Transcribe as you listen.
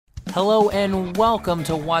Hello and welcome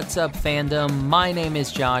to What's Up Fandom. My name is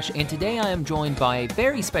Josh, and today I am joined by a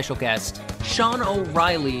very special guest, Sean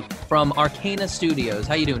O'Reilly from Arcana Studios.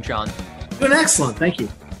 How you doing, Sean? Doing excellent, thank you.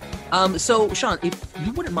 So, Sean, if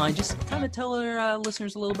you wouldn't mind, just kind of tell our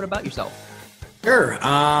listeners a little bit about yourself. Sure.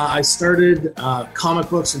 I started comic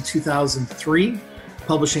books in 2003,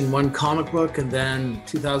 publishing one comic book, and then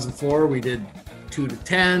 2004 we did 2 to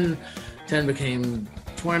 10. 10 became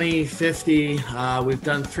 20, 50. We've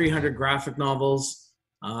done 300 graphic novels.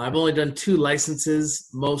 I've only done 2 licenses.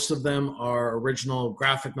 Most of them are original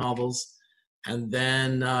graphic novels. And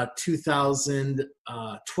then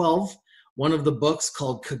 2012, one of the books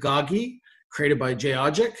called Kagagi, created by Jay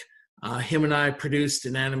Ojic. Him and I produced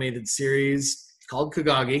an animated series called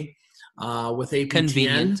Kagagi with APTN.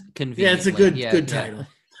 Convenient. Yeah, it's a good title.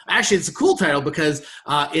 Actually, it's a cool title because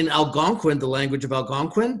in Algonquin, the language of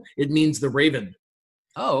Algonquin, it means the raven.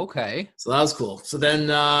 Oh, okay. So that was cool. So then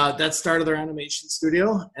that started our animation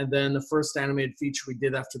studio. And then the first animated feature we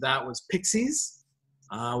did after that was Pixies.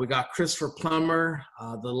 We got Christopher Plummer,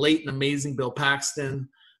 the late and amazing Bill Paxton,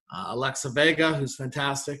 Alexa Vega, who's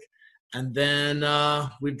fantastic. And then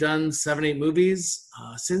we've done 7, 8 movies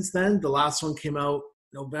since then. The last one came out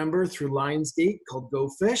November through Lionsgate called Go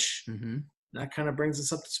Fish. Mm-hmm. That kind of brings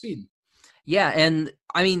us up to speed. Yeah, and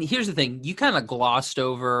I mean, here's the thing. You kind of glossed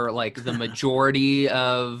over like the majority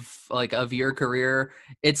of your career.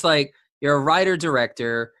 It's like you're a writer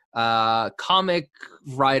director, comic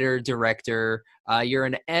writer director, you're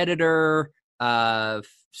an editor,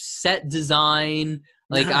 set design.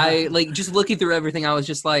 Like I just looking through everything, I was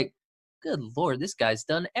just like, good Lord, this guy's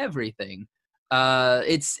done everything.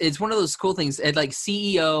 It's one of those cool things, and like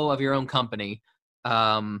CEO of your own company.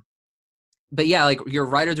 But yeah, like you're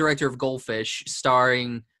writer-director of Goldfish,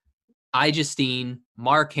 starring Justine,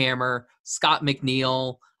 Mark Hamill, Scott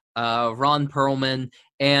McNeil, Ron Perlman,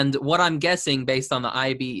 and what I'm guessing, based on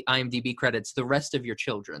the IMDb credits, the rest of your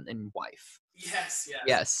children and wife. Yes.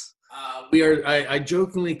 We are. I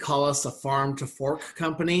jokingly call us a farm-to-fork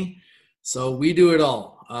company. So we do it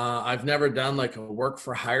all. I've never done like a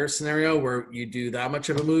work-for-hire scenario where you do that much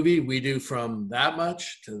of a movie. We do from that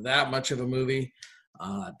much to that much of a movie.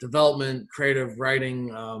 Development, creative writing,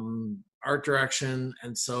 art direction.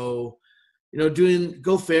 And so, doing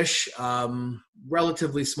Go Fish,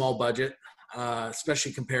 relatively small budget,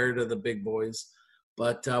 especially compared to the big boys.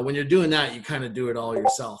 But when you're doing that, you kind of do it all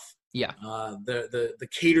yourself. Yeah. The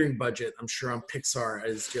catering budget, I'm sure on Pixar,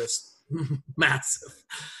 is just massive.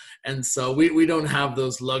 And so we don't have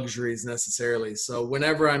those luxuries necessarily. So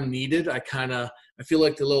whenever I'm needed, I feel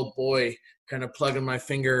like the little boy kind of plugging my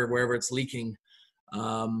finger wherever it's leaking.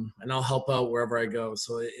 And I'll help out wherever I go.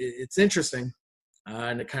 So it's interesting.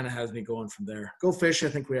 And it kind of has me going from there. Go Fish, I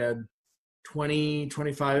think we had 20,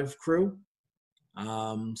 25 crew.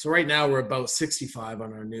 So right now we're about 65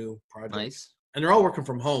 on our new project. Nice. And they're all working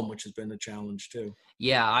from home, which has been a challenge too.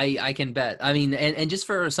 Yeah, I can bet. I mean, and just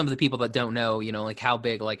for some of the people that don't know, like how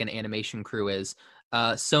big like an animation crew is,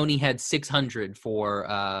 Sony had 600 for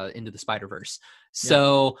Into the Spider-Verse.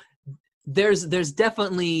 So there's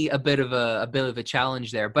definitely a bit of a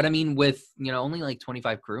challenge there. But I mean, with only like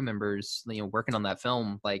 25 crew members, working on that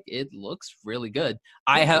film, like it looks really good.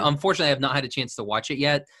 Unfortunately I have not had a chance to watch it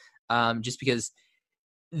yet, just because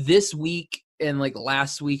this week and like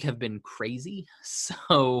last week have been crazy.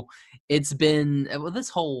 So it's been this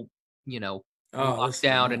whole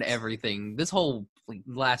lockdown and everything. This whole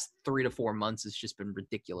last 3 to 4 months has just been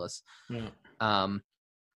ridiculous. Yeah.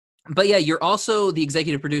 But yeah, you're also the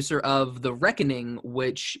executive producer of The Reckoning,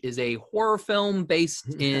 which is a horror film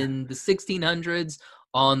based in the 1600s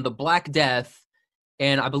on the Black Death.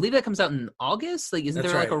 And I believe that comes out in August. Like, isn't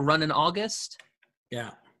there like a run in August?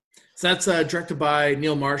 Yeah. So that's directed by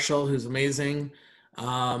Neil Marshall, who's amazing.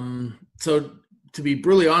 So to be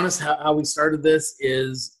brutally honest, how we started this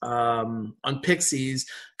is on Pixies.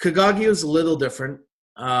 Kagagi was a little different.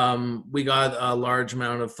 We got a large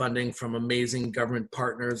amount of funding from amazing government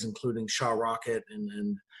partners, including Shaw Rocket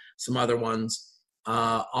and some other ones.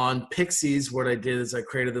 On Pixies, what I did is I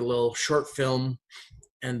created a little short film,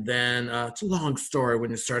 and then it's a long story when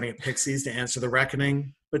you're starting at Pixies to answer The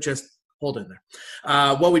Reckoning, but just hold in there.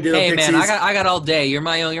 What we did on Pixies... Hey, man, I got all day. You're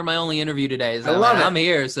my only interview today. So, I love it. I'm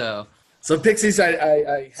here, so... So Pixies,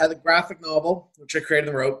 I had a graphic novel, which I created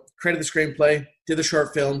and wrote, created the screenplay, did the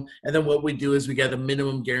short film, and then what we do is we get a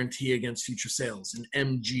minimum guarantee against future sales, an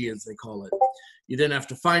MG as they call it. You then have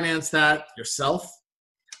to finance that yourself,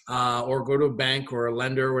 or go to a bank or a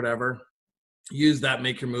lender or whatever, use that,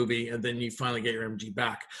 make your movie, and then you finally get your MG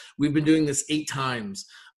back. We've been doing this 8 times.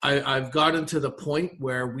 I've gotten to the point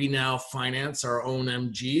where we now finance our own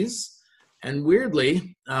MGs, And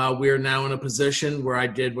weirdly, we are now in a position where I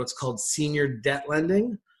did what's called senior debt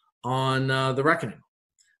lending on The Reckoning.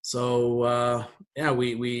 So yeah,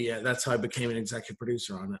 we that's how I became an executive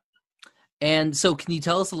producer on it. And so, can you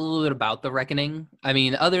tell us a little bit about The Reckoning? I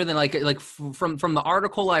mean, other than from the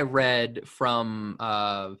article I read from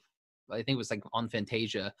I think it was like on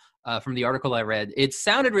Fantasia. From the article I read, it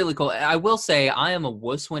sounded really cool. I will say I am a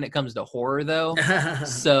wuss when it comes to horror, though.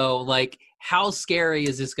 So, like, how scary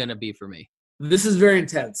is this going to be for me? This is very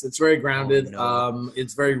intense. It's very grounded. Oh, no.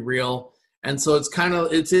 It's very real. And so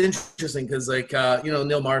it's interesting because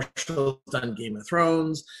Neil Marshall's done Game of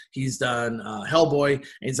Thrones. He's done Hellboy. And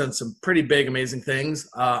he's done some pretty big, amazing things.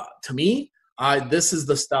 To me, this is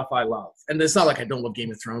the stuff I love. And it's not like I don't love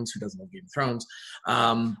Game of Thrones. Who doesn't love Game of Thrones?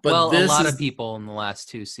 But a lot of people in the last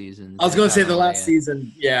 2 seasons. I was going to say the last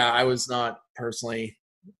season. Yeah, I was not personally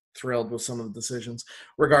thrilled with some of the decisions.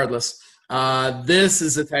 Regardless, this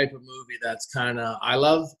is the type of movie that's kind of I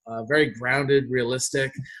love. Very grounded,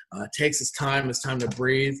 realistic. Takes its time to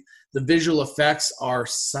breathe. The visual effects are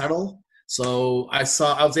subtle. So I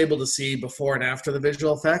was able to see before and after the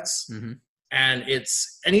visual effects. Mm-hmm. And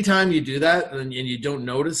it's anytime you do that and you don't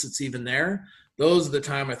notice it's even there, those are the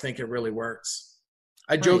time I think it really works.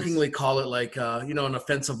 I jokingly call it like, an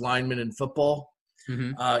offensive lineman in football.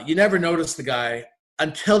 Mm-hmm. You never notice the guy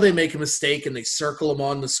until they make a mistake and they circle him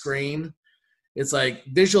on the screen. It's like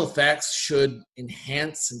visual effects should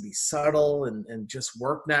enhance and be subtle and just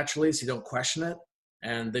work naturally so you don't question it.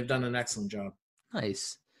 And they've done an excellent job.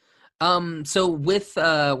 Nice. So with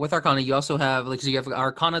Arcana, you also have so you have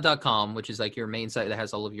arcana.com, which is like your main site that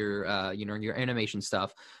has all of your your animation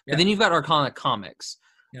stuff. But then you've got Arcana Comics,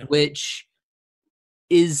 which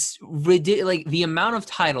is ridiculous. Like the amount of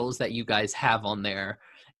titles that you guys have on there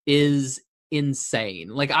is insane.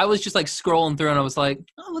 Like I was just like scrolling through and I was like,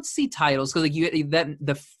 oh, let's see titles, because like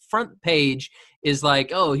the front page is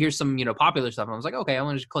like, oh, here's some popular stuff. And I was like, okay, I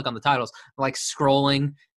want to just click on the titles. I'm like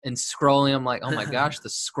scrolling. I'm like, oh my gosh, the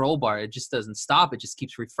scroll bar, it just doesn't stop. It just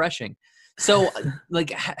keeps refreshing. So like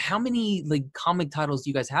how many like comic titles do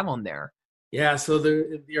you guys have on there? Yeah, so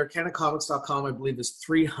the arcanacomics.com, I believe, is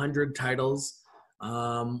 300 titles.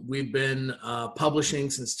 We've been publishing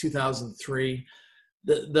since 2003.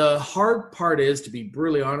 The hard part is, to be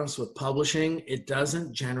brutally honest with publishing, it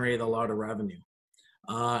doesn't generate a lot of revenue.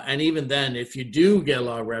 And even then, if you do get a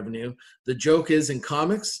lot of revenue, the joke is in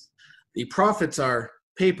comics, the profits are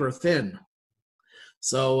paper thin.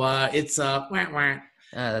 So it's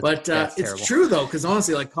it's true though, because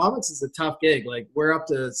honestly, like comics is a tough gig. Like we're up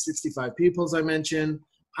to 65 people, as I mentioned.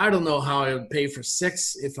 I don't know how I would pay for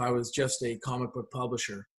 6 if I was just a comic book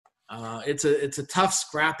publisher. It's a tough,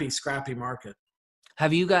 scrappy market.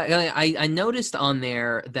 Have you got? I noticed on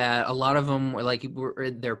there that a lot of them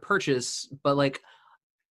were their purchase, but like,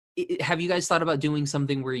 have you guys thought about doing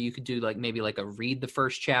something where you could do like maybe like a read the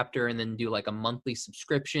first chapter and then do like a monthly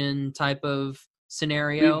subscription type of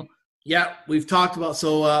scenario? We've talked about.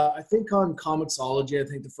 So I think on Comixology, I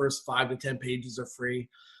think the first 5 to 10 pages are free.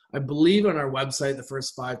 I believe on our website, the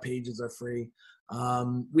first 5 pages are free.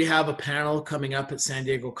 We have a panel coming up at San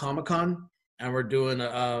Diego Comic-Con, and we're doing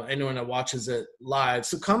anyone that watches it live.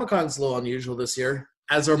 So Comic-Con's a little unusual this year,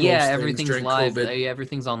 as are most things everything's during live. COVID.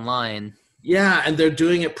 Everything's online. Yeah, and they're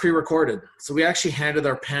doing it pre-recorded. So we actually handed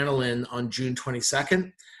our panel in on June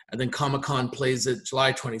 22nd, and then Comic-Con plays it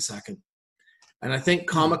July 22nd. And I think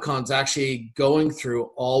Comic-Con's actually going through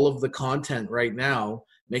all of the content right now,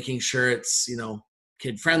 making sure it's,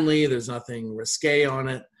 kid-friendly. There's nothing risque on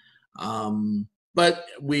it. But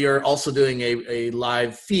we are also doing a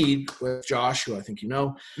live feed with Josh, who I think you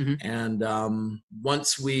know. Mm-hmm. And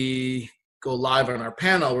once we go live on our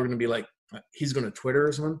panel, we're going to be like, he's going to Twitter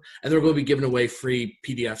or something, and they're going to be giving away free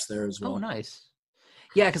PDFs there as well. Oh, nice.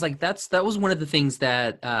 Yeah, because like that was one of the things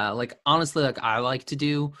that honestly, like I like to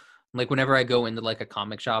do. Like whenever I go into like a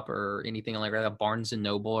comic shop or anything like a Barnes and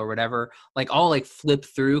Noble or whatever, like I'll like flip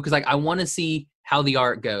through because like I want to see how the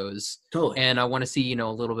art goes. Totally. And I want to see, a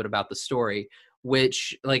little bit about the story,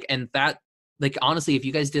 which like, and that, like, honestly, if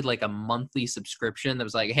you guys did like a monthly subscription that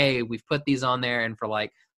was like, hey, we've put these on there and for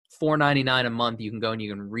like $4.99 a month, you can go and you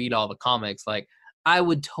can read all the comics. Like I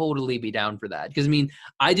would totally be down for that. Cause I mean,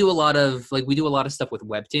 we do a lot of stuff with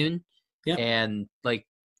Webtoon and like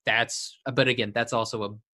but again, that's also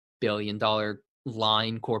a billion-dollar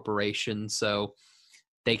line corporation. So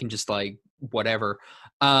they can just like whatever.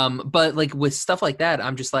 But like with stuff like that,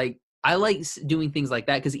 I'm just like, I like doing things like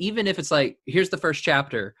that. Because even if it's like, here's the first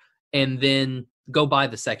chapter and then go buy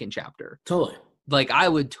the second chapter. Totally. Like I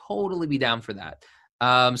would totally be down for that.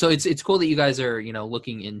 So it's cool that you guys are,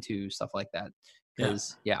 looking into stuff like that.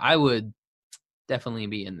 Because I would definitely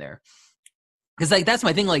be in there. Because like that's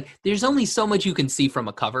my thing. Like, there's only so much you can see from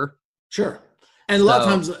a cover. Sure. And a lot of So-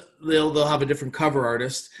 times they'll have a different cover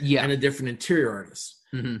artist Yeah. and a different interior artist.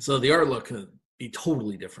 hmm So the artwork could be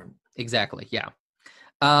totally different. Exactly. Yeah.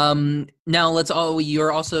 Now you've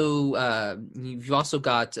also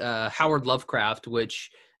got Howard Lovecraft, which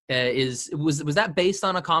was that based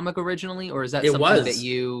on a comic originally, or is that It something that was.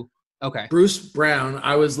 you? Okay. Bruce Brown.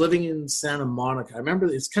 I was living in Santa Monica. I remember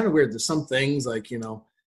it's kind of weird. There's some things like,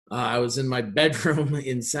 I was in my bedroom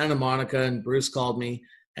in Santa Monica and Bruce called me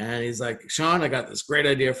and he's like, Sean, I got this great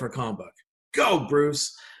idea for a comic book. Go,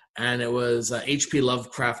 Bruce. And it was H.P.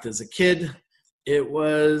 Lovecraft as a kid. It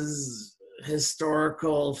was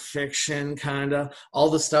historical fiction, kind of. All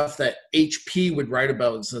the stuff that H.P. would write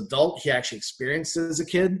about as an adult, he actually experienced as a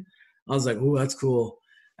kid. I was like, oh, that's cool.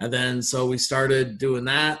 And then so we started doing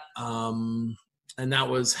that. And that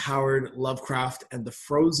was Howard Lovecraft and the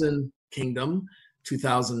Frozen Kingdom,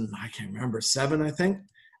 2000, I can't remember, 7, I think.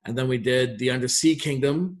 And then we did the Undersea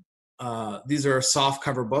Kingdom. These are soft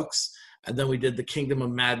cover books. And then we did the Kingdom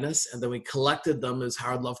of Madness. And then we collected them as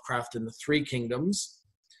Howard Lovecraft and the Three Kingdoms.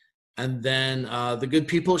 And then the Good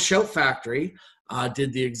People Shout Factory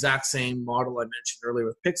did the exact same model I mentioned earlier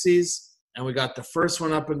with Pixies. And we got the first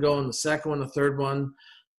one up and going, the second one, the third one.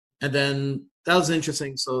 And then that was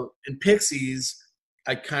interesting. So in Pixies,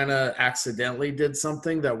 I kind of accidentally did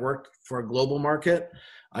something that worked for a global market.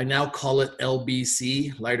 I now call it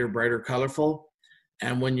LBC, lighter, brighter, colorful.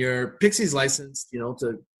 And when your Pixies licensed,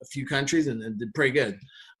 to a few countries and did pretty good.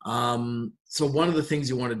 So one of the things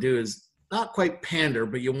you want to do is not quite pander,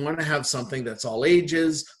 but you want to have something that's all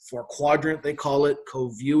ages, 4-quadrant, they call it.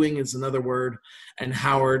 Co-viewing is another word. And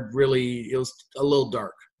Howard it was a little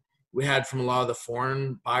dark. We had from a lot of the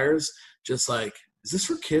foreign buyers, just like, is this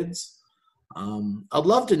for kids? I'd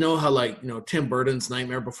love to know how Tim Burton's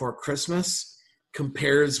Nightmare Before Christmas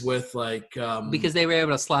compares with because they were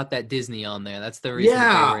able to slot that Disney on there. That's the reason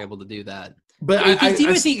that they were able to do that. But could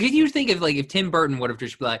you think if Tim Burton would have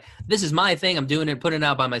just been like, this is my thing, I'm doing it, putting it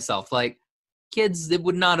out by myself, like kids, it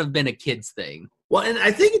would not have been a kids thing. Well, and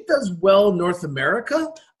I think it does well North America.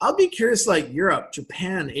 I'll be curious, like Europe,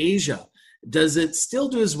 Japan, Asia. Does it still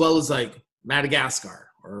do as well as like Madagascar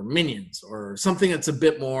or Minions or something that's a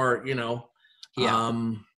bit more, Yeah.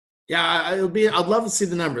 I'd love to see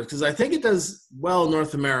the numbers because I think it does well in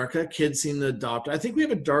North America. Kids seem to adopt. I think we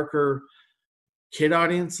have a darker kid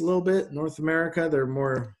audience a little bit. North America, they're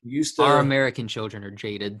more used to. Our American children are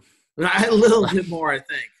jaded. A little bit more, I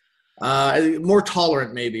think. More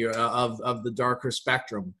tolerant maybe of the darker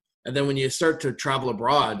spectrum. And then when you start to travel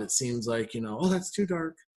abroad, it seems like, oh, that's too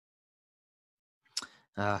dark.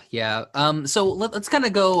 Yeah. So let's kind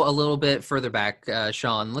of go a little bit further back,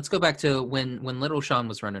 Sean. Let's go back to when little Sean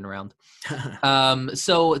was running around.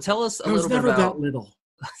 So tell us a little bit about. That little.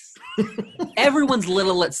 Everyone's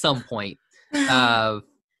little at some point.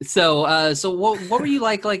 So what were you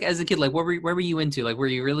like as a kid? Like, where were you into? Like, were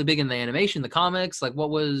you really big in the animation, the comics? Like,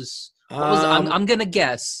 what was I'm gonna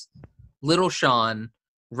guess little Sean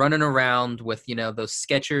running around with those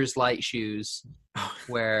Skechers light shoes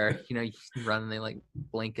where you run and they like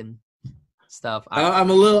blink and stuff. I'm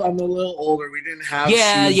a little older. We didn't have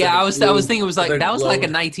shoes I was thinking it was like that was like a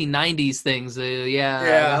glowed. 1990s thing. So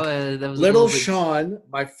that was Little Sean.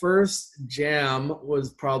 My first jam was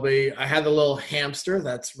probably I had the little hamster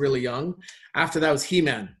that's really young. After that was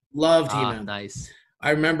He-Man. Loved He-Man. Nice. I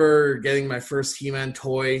remember getting my first He-Man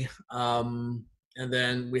toy, and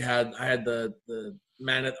then I had the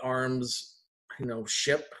Man-at-Arms,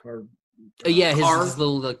 ship or car. His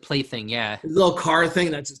little like plaything, His little car thing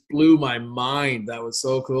that just blew my mind. That was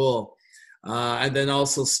so cool. And then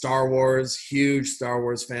also Star Wars, huge Star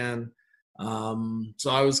Wars fan. So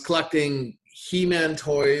I was collecting He-Man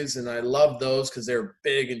toys, and I loved those because they're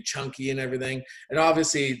big and chunky and everything. And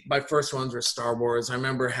obviously, my first ones were Star Wars. I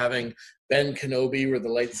remember having Ben Kenobi with the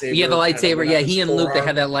lightsaber. Yeah, the lightsaber. Yeah, he and Luke, they forearm.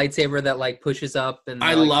 had that lightsaber that like pushes up, and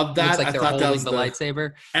I like, love that. looks like I they're thought that holding was the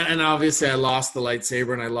lightsaber. And obviously, I lost the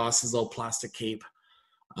lightsaber, and I lost his little plastic cape.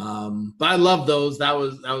 But I love those. That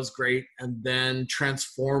was great. And then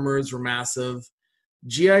Transformers were massive.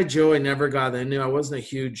 G.I. Joe, I never got into. I wasn't a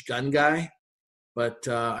huge gun guy. But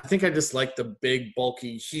I think I just liked the big,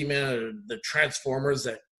 bulky He-Man, or the Transformers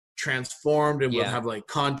that transformed and would have like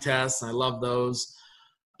contests. I love those.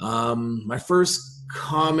 My first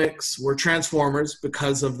comics were Transformers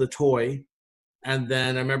because of the toy. And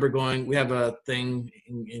then I remember we have a thing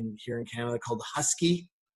here in Canada called Husky.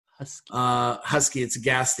 Husky, it's a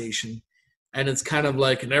gas station. And it's kind of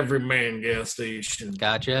like an everyman gas station.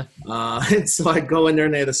 Gotcha. And so I go in there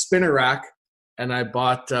and they had a spinner rack. And I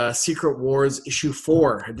bought Secret Wars issue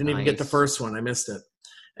 4. I didn't even get the first one. I missed it.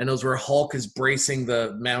 and those where Hulk is bracing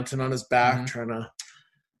the mountain on his back, trying to.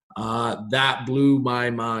 That blew my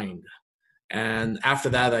mind. And after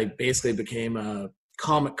that, I basically became a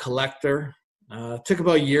comic collector. It took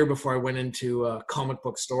about a year before I went into comic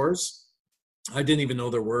book stores. I didn't even know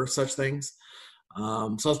there were such things. So I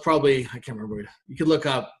was probably, I can't remember. You could look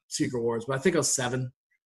up Secret Wars, but I think I was 7.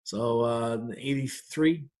 So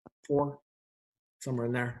 83, 4, somewhere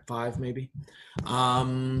in there, 5 maybe.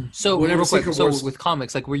 So real quick, with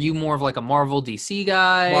comics, like, were you more of like a Marvel DC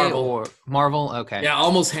guy? Or Marvel? Okay. Yeah,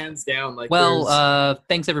 almost hands down. Like,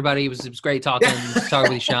 thanks everybody. It was great talking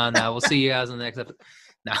with Sean. We'll see you guys on the next episode.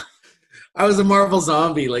 No. I was a Marvel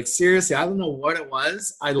zombie. Like, seriously, I don't know what it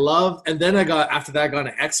was. I loved, and then I got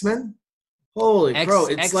to X-Men. Holy bro,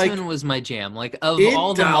 it's X-Men was my jam. Like, of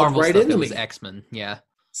all the Marvel stuff, it was X-Men. Yeah.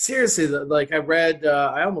 Seriously, like, I read,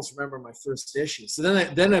 I almost remember my first issue. So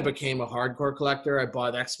then I became a hardcore collector. I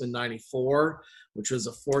bought X-Men 94, which was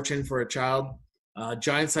a fortune for a child.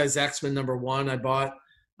 Giant Size X-Men #1 I bought.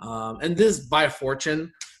 And this by a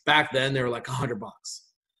fortune. Back then they were like $100.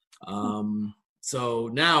 So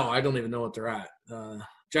now I don't even know what they're at.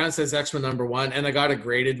 Giant Size X-Men #1, and I got it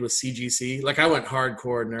graded with CGC. Like, I went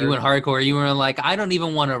hardcore nerd. You went hardcore. You were like, I don't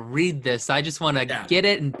even want to read this. I just want to get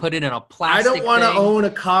it and put it in a plastic I don't want to own a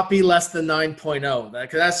copy less than 9.0.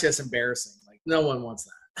 Because that's just embarrassing. Like, no one wants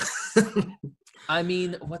that. I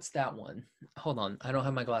mean, what's that one? Hold on. I don't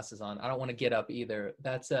have my glasses on. I don't want to get up either.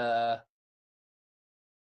 That's a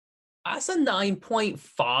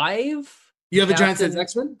 9.5. You have a Giant Size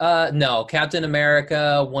X-Men? No, Captain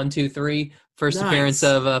America 1, 2, 3, first appearance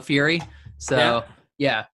of Fury. So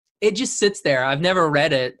yeah, it just sits there. I've never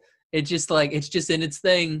read it. It's just in its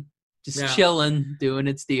thing, just chilling, doing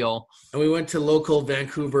its deal. And we went to local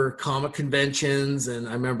Vancouver comic conventions, and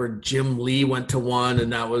I remember Jim Lee went to one,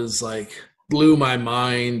 and that was like blew my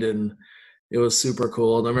mind, and it was super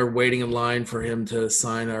cool. And I remember waiting in line for him to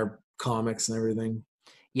sign our comics and everything.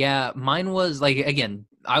 Yeah, mine was like, again,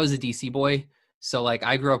 I was a DC boy, so like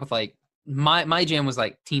I grew up with like my jam was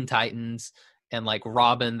like Teen Titans and like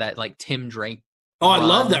Robin, that like Tim Drake. Oh, I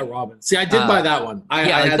love that Robin. See, I did buy that one.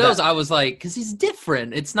 I those that. I was like, because he's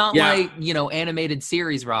different. It's not like, animated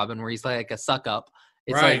series Robin where he's like a suck up.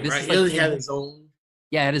 It's like this is like he had his own.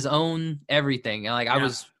 Yeah, had his own everything, and like I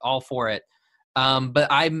was all for it. But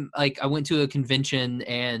I'm like, I went to a convention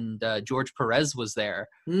and George Perez was there,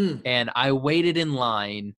 and I waited in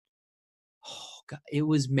line. It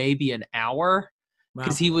was maybe an hour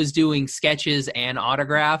because he was doing sketches and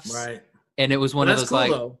autographs. Right. And it was one of those, cool,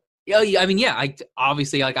 like, though. I mean, I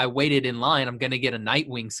obviously, like, I waited in line. I'm going to get a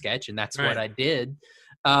Nightwing sketch, and that's what I did.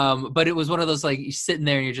 But it was one of those, like, you're sitting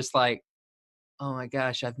there and you're just like, oh my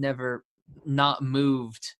gosh, I've never not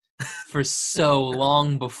moved for so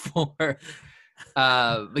long before.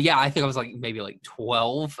 But yeah, I think I was like maybe like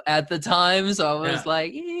 12 at the time. So I was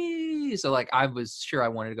like, ee. So like I was sure I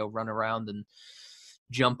wanted to go run around and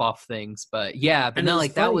jump off things. But yeah, but no,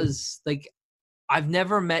 like funny. That was like, I've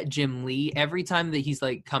never met Jim Lee. Every time that he's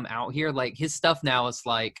like come out here, like his stuff now is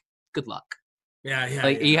like, good luck. Yeah.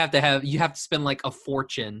 Like you have to spend like a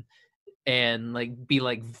fortune and like be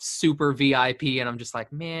like super VIP, and I'm just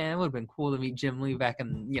like, man, it would have been cool to meet Jim Lee back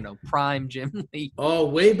in, prime Jim Lee. Oh,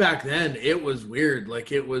 way back then it was weird.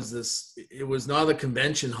 Like it was not a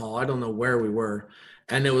convention hall. I don't know where we were,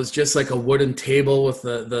 and it was just like a wooden table with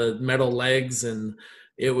the metal legs, and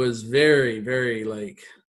it was very, very like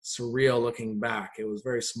surreal looking back. It was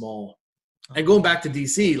very small. And going back to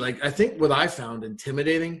DC, like I think what I found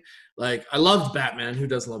intimidating, like I loved Batman. Who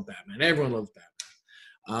doesn't love Batman? Everyone loves Batman.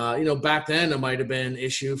 Back then it might have been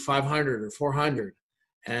issue 500 or 400,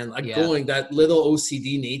 and like going that little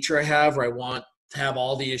OCD nature I have, where I want to have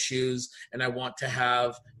all the issues and I want to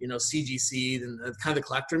have CGC and kind of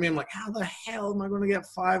collector me. I'm like, how the hell am I going to get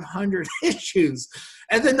 500 issues?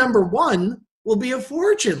 And then #1 will be a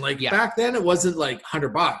fortune. Like back then it wasn't like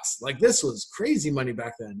 $100. Like this was crazy money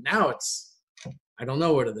back then. Now it's, I don't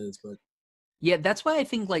know what it is, but yeah, that's why I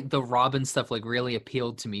think like the Robin stuff like really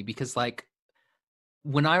appealed to me, because like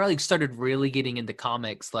when I like started really getting into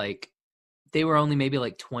comics, like they were only maybe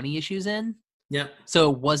like 20 issues in. Yeah.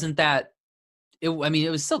 So it wasn't that, it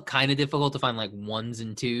was still kind of difficult to find like 1s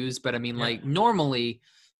and 2s, but I mean, like normally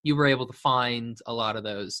you were able to find a lot of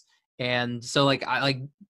those. And so like, I like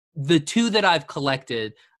the 2 that I've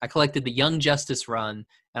collected, I collected the Young Justice run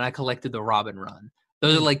and I collected the Robin run.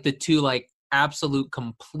 Those are like the 2 like absolute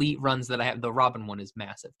complete runs that I have. The Robin one is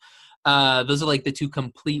massive. Those are like the 2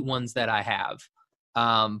 complete ones that I have.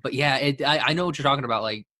 But yeah, I know what you're talking about,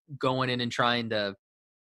 like going in and trying to,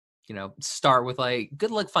 start with like,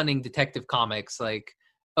 good luck finding Detective Comics, like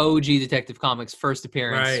OG Detective Comics first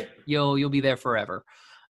appearance. Right. You'll be there forever.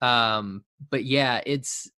 But yeah,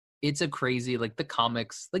 it's a crazy, like, the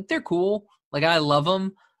comics, like, they're cool. Like, I love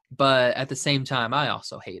them, but at the same time, I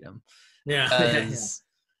also hate them Yeah, yeah. because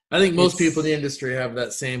I think most people in the it's industry have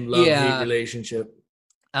that same love-hate yeah. relationship.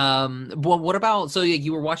 Well, what about, so yeah,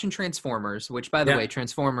 you were watching Transformers, which, by the Yeah. way,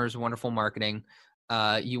 Transformers, wonderful marketing.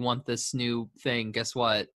 You want this new thing? Guess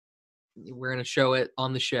what? We're gonna show it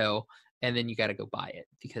on the show, and then you got to go buy it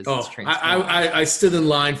because it's Oh, I Transformers. I, I stood in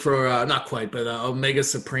line for not quite, but Omega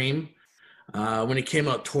Supreme when it came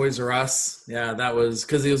out. Toys R Us. Yeah, that was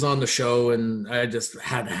because he was on the show, and I just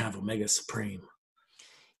had to have Omega Supreme.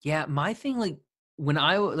 Yeah, my thing, like, when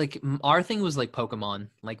our thing was like Pokemon,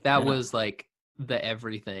 like that Yeah, was like the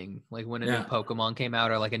everything. Like when a new yeah. Pokemon came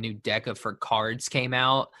out or like a new deck of for cards came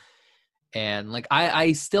out, and like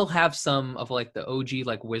I still have some of like the OG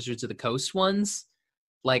like Wizards of the Coast ones.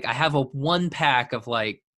 Like I have a one pack of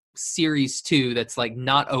like Series 2 that's like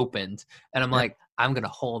not opened, and I'm Yeah. like, I'm gonna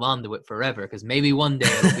hold on to it forever because maybe one day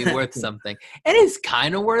it'll be worth something. And it's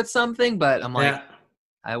kind of worth something, but I'm like, Yeah.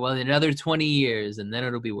 I will another 20 years and then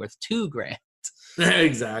it'll be worth $2,000.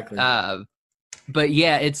 Exactly. Uh, but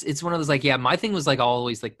yeah, it's one of those, like, yeah, my thing was like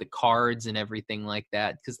always like the cards and everything like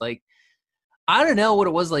that, because like I don't know what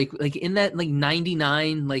it was like in that like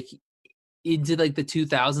 99, like into like the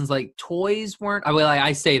 2000s, like toys weren't, well,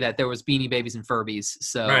 I say that there was Beanie Babies and Furbies, Right,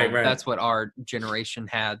 so right. that's what our generation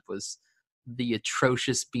had, was the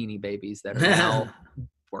atrocious Beanie Babies that are now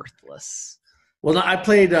worthless. Well, no, I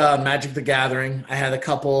played Magic the Gathering. I had a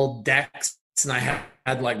couple decks, and I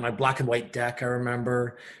had like my black and white deck, I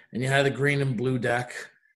remember, and you had a green and blue deck,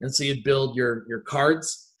 and so you'd build your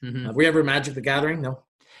cards. Hmm. Were you ever Magic the Gathering? No.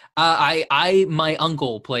 My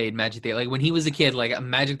uncle played Magic the, like when he was a kid, like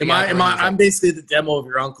Magic the Am I? Am Gathering I? was I'm like basically the demo of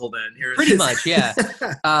your uncle. Then here it pretty is. much, yeah.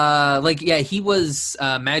 Like yeah, he was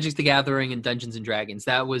Magic the Gathering and Dungeons and Dragons.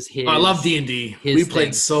 That was I love his D&D. We his played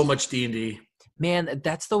thing. so much D&D. Man,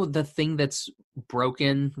 that's the thing that's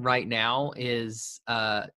broken right now is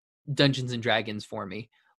Dungeons and Dragons for me.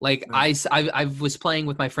 Like I was playing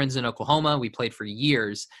with my friends in Oklahoma. We played for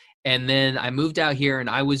years, and then I moved out here, and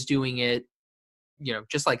I was doing it,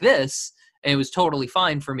 just like this, and it was totally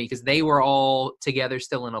fine for me because they were all together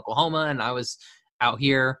still in Oklahoma, and I was out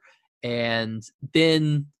here, and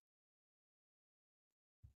then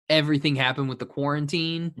everything happened with the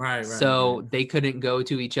quarantine, Right, so right, they couldn't go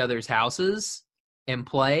to each other's houses and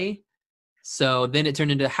play. So then it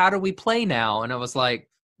turned into, how do we play now? And I was like,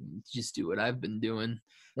 just do what I've been doing.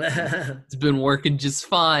 right. It's been working just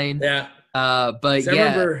fine. Yeah. But So I yeah,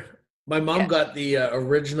 remember my mom yeah, got the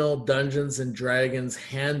original Dungeons and Dragons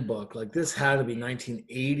handbook. Like this had to be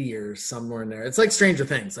 1980 or somewhere in there. It's like Stranger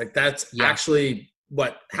Things. Like that's yeah. actually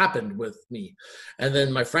what happened with me. And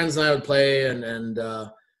then my friends and I would play, and it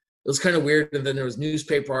was kind of weird. And then there was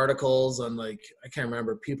newspaper articles on, like, I can't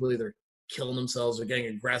remember, people either killing themselves or getting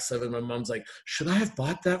aggressive. And my mom's like, "Should I have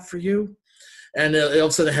bought that for you?" And it all of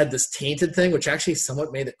a sudden had this tainted thing, which actually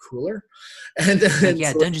somewhat made it cooler. And, Like, and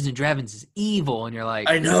yeah, so Dungeons and Dragons is evil, and you're like,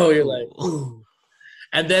 I know, you're like, ooh. ooh.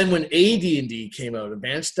 And then when AD&D came out,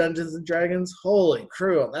 Advanced Dungeons and Dragons, holy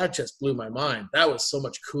crew, that just blew my mind. That was so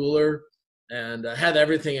much cooler, and had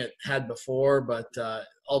everything it had before, but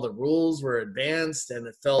all the rules were advanced, and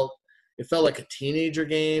it felt like a teenager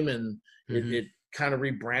game, and Hmm. it kind of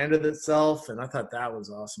rebranded itself, and I thought that was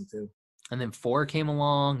awesome too. And then 4 came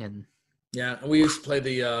along and Yeah, and we used to play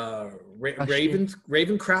the crushed it.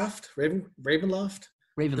 Ravenloft, the Ravenloft,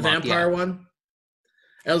 yeah. vampire one.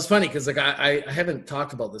 It was funny because like I haven't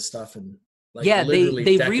talked about this stuff in like Yeah, literally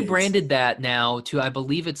they've decades. rebranded that now to, I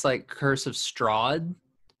believe it's like Curse of Strahd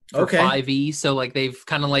for Okay, 5e. So like they've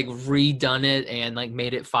kind of like redone it and like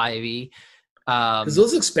made it 5e. because Um,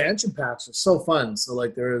 those expansion packs are so fun. So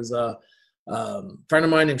like there was a friend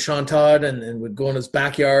of mine named Sean Todd, and would go in his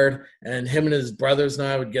backyard, and him and his brothers and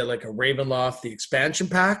I would get like a Ravenloft the expansion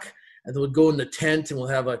pack, and then would go in the tent and we'll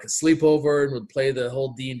have like a sleepover and would play the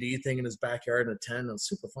whole D&D thing in his backyard in a tent. It was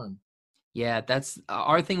super fun. yeah, that's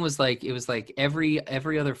our thing. Was like, it was like every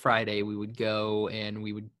other Friday we would go and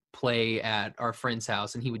we would play at our friend's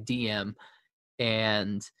house, and he would DM.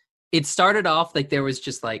 And it started off like there was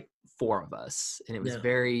just like 4 of us, and it was Yeah,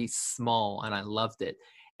 very small, and I loved it.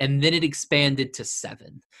 And then it expanded to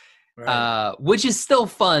 7, right. which is still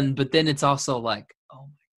fun, but then it's also like, oh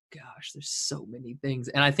my gosh, there's so many things.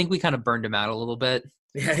 And I think we kind of burned him out a little bit.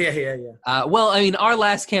 Yeah, yeah, yeah, yeah. Well, I mean, our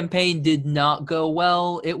last campaign did not go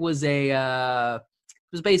well. It was it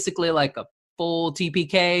was basically like a full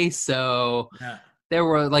TPK. So Yeah. there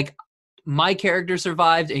were like, my character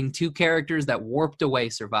survived, and 2 characters that warped away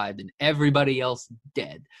survived, and everybody else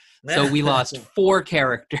dead. So we lost 4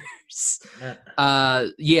 characters.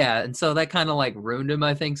 Yeah, and so that kind of like ruined him,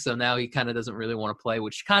 I think. So now he kind of doesn't really want to play,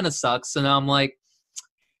 which kind of sucks. So now I'm like,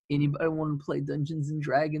 anybody want to play Dungeons and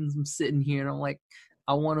Dragons? I'm sitting here and I'm like,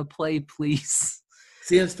 I want to play, please.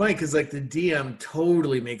 See, it's funny because like the DM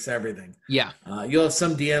totally makes everything. Yeah. You'll have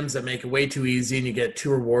some DMs that make it way too easy and you get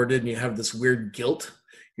too rewarded and you have this weird guilt.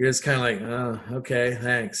 You're just kind of like, oh, okay,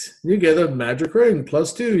 thanks. You get a magic ring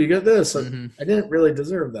 +2. You get this. Mm-hmm. I didn't really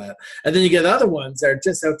deserve that. And then you get other ones that are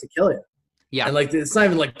just out to kill you. Yeah. And like it's not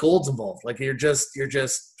even like gold's involved. Like you're just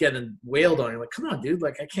getting wailed on. You're like, come on, dude.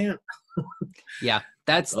 Like I can't. Yeah.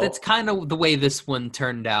 That's kind of the way this one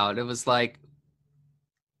turned out. It was like,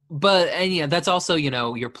 and yeah, that's also,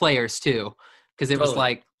 your players too. Because it was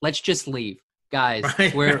like, let's just leave. Guys,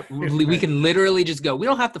 we can literally just go. We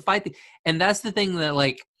don't have to fight. And that's the thing that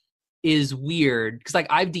like is weird. Because like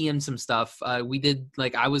I've DM'd some stuff. We did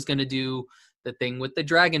like I was gonna do the thing with the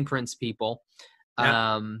Dragon Prince people.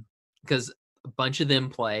 Because a bunch of them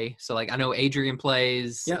play. So like I know Adrian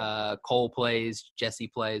plays, Cole plays, Jesse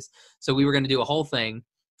plays. So we were gonna do a whole thing.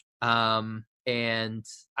 And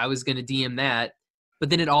I was gonna DM that, but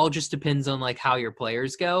then it all just depends on like how your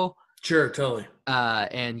players go. Sure, totally.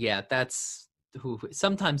 And yeah, that's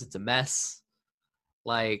sometimes it's a mess.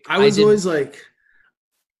 Like I was always like,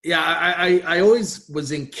 I always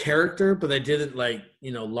was in character, but I didn't like,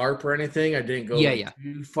 LARP or anything. I didn't go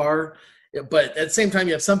too far. But at the same time,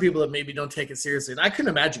 you have some people that maybe don't take it seriously. And I couldn't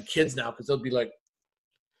imagine kids now because they'll be like,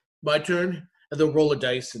 my turn, and they'll roll a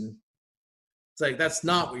dice. And it's like, that's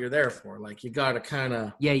not what you're there for. Like, you got to kind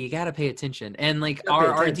of. Yeah, you got to pay attention. And like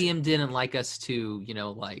our DM didn't like us to,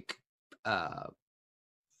 like,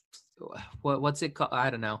 what's it called? I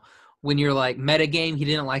don't know. When you're like metagame, he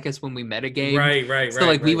didn't like us when we metagame. Right. So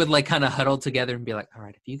like we would like kind of huddle together and be like, all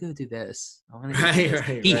right, if you go do this, I want to do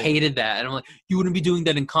this. He hated that. And I'm like, you wouldn't be doing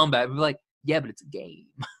that in combat. We'd be like, yeah, but it's a game.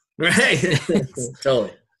 Right.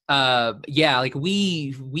 Totally. Yeah, like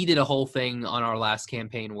we did a whole thing on our last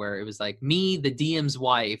campaign where it was like me, the DM's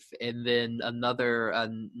wife, and then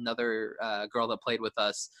another girl that played with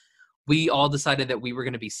us. We all decided that we were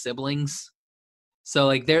going to be siblings. So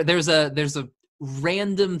like there's a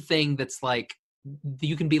random thing that's like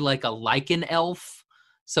you can be like a lichen elf.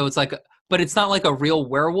 So it's like, but it's not like a real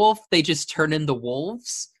werewolf. They just turn into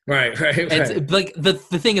wolves. Right. It's like the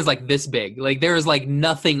thing is like this big. Like there is like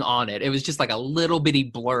nothing on it. It was just like a little bitty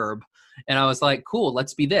blurb. And I was like, cool,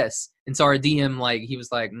 let's be this. And so our DM, like, he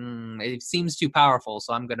was like, it seems too powerful,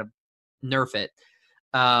 so I'm gonna nerf it.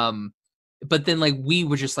 But then like we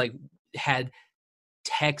were just like had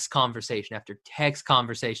text conversation after text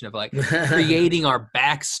conversation of like creating our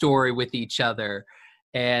backstory with each other,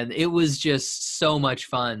 and it was just so much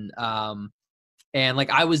fun. And like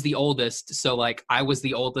I was the oldest, so like I was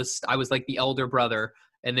like the elder brother,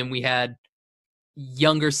 and then we had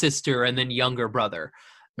younger sister and then younger brother.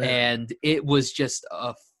 And it was just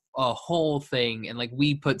a whole thing, and like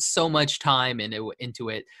we put so much time into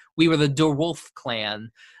it. We were the Dwarf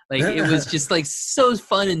clan. Like it was just like so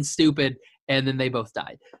fun and stupid. And then they both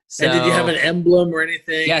died. So, and did you have an emblem or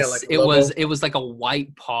anything? Yes, like it was like a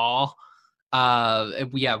white paw.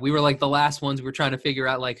 Yeah, we were like the last ones. We were trying to figure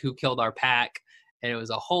out like who killed our pack, and it was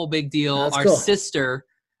a whole big deal. Our sister,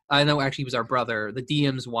 I know actually was our brother, the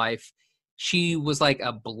DM's wife. She was like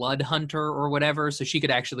a blood hunter or whatever, so she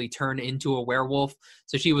could actually turn into a werewolf.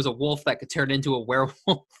 So she was a wolf that could turn into a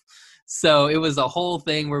werewolf. So it was a whole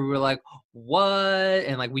thing where we were like, what?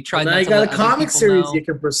 And like we tried. Now you got a comic series you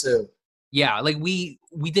can pursue. Yeah, like we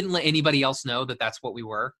didn't let anybody else know that that's what we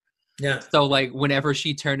were. Yeah. So like whenever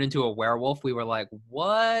she turned into a werewolf, we were like,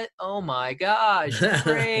 "What? Oh my gosh,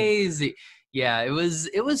 crazy!" Yeah, it was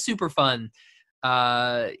super fun.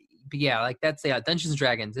 But yeah, like that's Dungeons and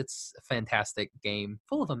Dragons. It's a fantastic game,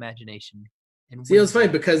 full of imagination. And see, it was funny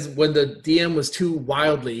because when the DM was too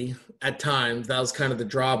wildly at times, that was kind of the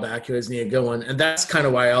drawback. You always need a good one, and that's kind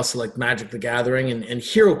of why I also like Magic the Gathering and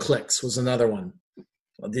HeroClix was another one.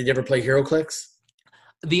 Did you ever play HeroClix?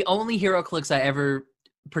 The only HeroClix I ever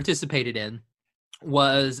participated in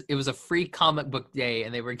was a free comic book day,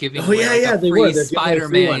 and they were giving a free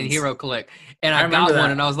Spider-Man HeroClix, and I got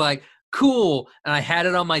one, and I was like, cool, and I had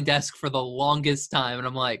it on my desk for the longest time, and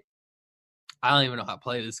I'm like, I don't even know how to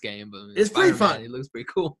play this game, but it's pretty fun. It looks pretty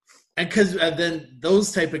cool. And because then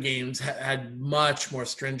those type of games had much more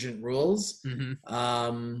stringent rules.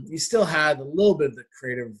 Mm-hmm. You still had a little bit of the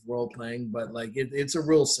creative role playing, but like it's a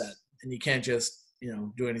rule set, and you can't just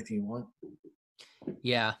do anything you want.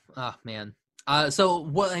 Yeah. Oh man. So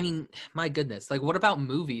what? I mean, my goodness. Like, what about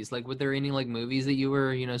movies? Like, were there any like movies that you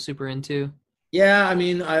were, super into, Yeah, I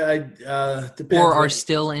mean, or depends are what.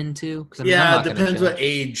 still into? Because I mean, I'm Yeah, it not gonna depends what judge.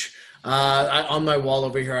 age. On my wall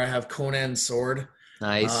over here, I have Conan's Sword.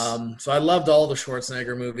 Nice. So I loved all the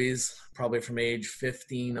Schwarzenegger movies, probably from age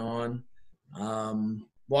 15 on.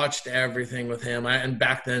 Watched everything with him. And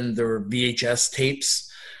back then there were VHS tapes,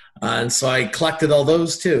 and so I collected all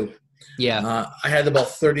those too. Yeah. I had about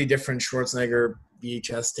 30 different Schwarzenegger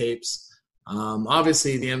VHS tapes.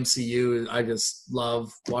 Obviously, the MCU, I just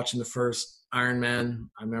love watching the first Iron Man.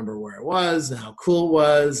 I remember where it was and how cool it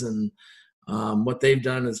was, and what they've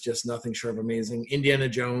done is just nothing short of amazing. Indiana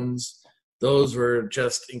Jones, those were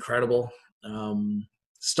just incredible.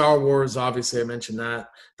 Star Wars, obviously, I mentioned that.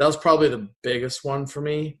 That was probably the biggest one for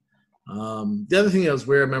me. The other thing that was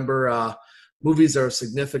weird, I remember movies that are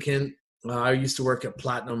significant. I used to work at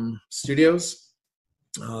Platinum Studios.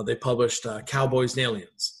 They published Cowboys and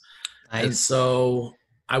Aliens. And Nice. so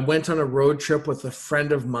I went on a road trip with a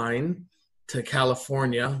friend of mine to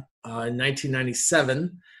California in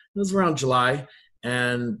 1997. It was around July,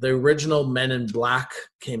 and the original Men in Black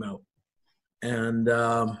came out. And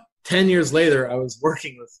 10 years later, I was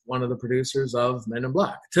working with one of the producers of Men in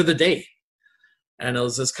Black to the day. And it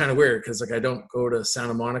was just kind of weird because like I don't go to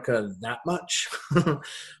Santa Monica that much.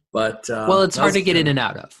 But Well, it's that hard was to get kind in of, and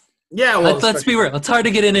out of. yeah, well, Let's be especially. real. It's hard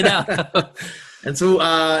to get in and out of. And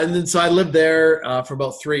then so I lived there for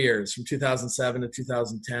about 3 years, from 2007 to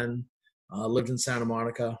 2010. Lived in Santa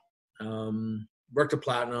Monica. Worked at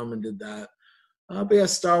Platinum and did that. But yeah,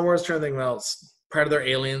 Star Wars. Trying to think what else. Predator,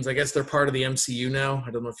 Aliens. I guess they're part of the MCU now.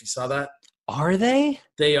 I don't know if you saw that. Are they?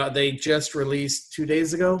 They just released 2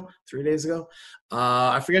 days ago, 3 days ago.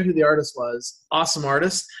 I forget who the artist was. Awesome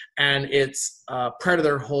artist, and it's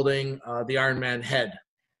Predator holding the Iron Man head.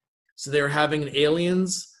 So they were having an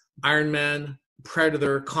Aliens, Iron Man,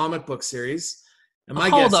 Predator comic book series, and my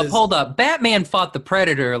Hold guess up, is, hold up. Batman fought the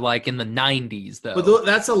Predator like in the 90s, but though.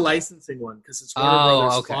 that's a licensing one because it's Warner Oh,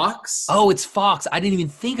 Brothers okay. Fox. Oh, it's Fox. I didn't even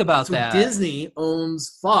think about So that. Disney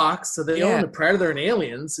owns Fox, so they own Yeah. the Predator and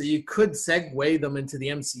Aliens, so you could segue them into the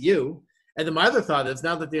MCU. And then my other thought is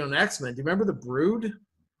now that they own X-Men, do you remember the Brood?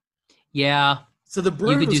 Yeah. So the You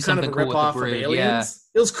Brood could do was kind of something a cool with the ripoff of Brood. Yeah. Aliens.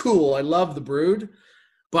 It was cool. I love the Brood.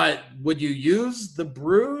 But would you use the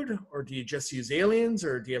Brood, or do you just use Aliens,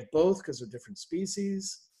 or do you have both because they're different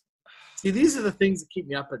species? See, these are the things that keep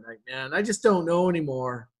me up at night, man. I just don't know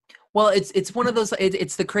anymore. Well, it's one of those.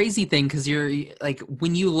 It's the crazy thing because you're like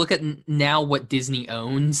when you look at now what Disney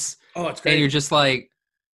owns, Oh, it's and you're great. just like,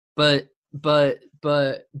 but,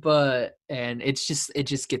 and it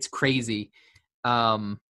just gets crazy.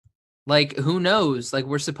 Like who knows? Like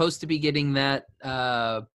we're supposed to be getting that.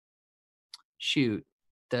 Shoot,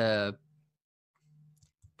 the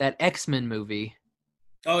that X-Men movie.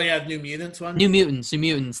 Oh yeah, New Mutants one. New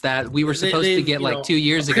Mutants that we were supposed to They've, get like 2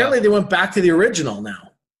 years ago. apparently they went back to the original now.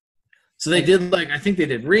 So they Like, did I think they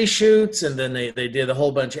did reshoots, and then they did a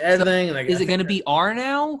whole bunch of so editing, and I is it think going to be R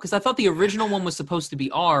now? Because I thought the original one was supposed to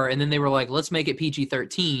be R, and then they were like, let's make it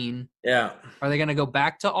PG-13. yeah. Are they going to go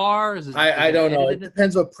back to R? Is I it don't know. It edited?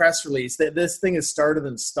 depends what press release. This thing has started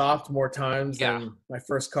and stopped more times Yeah. than my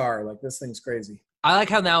first car. Like this thing's crazy. I like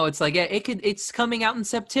how now it's like, yeah, it's coming out in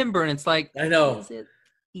September, and it's like, I know. is it?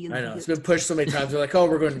 I know. It's been pushed so many times. They're like, oh,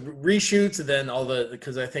 we're going to reshoots, and then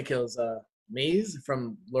because I think it was Maze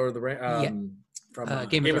from Lord of the Rings, from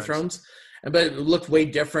Game Game of of Thrones. Thrones. But it looked way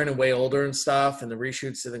different and way older and stuff, and the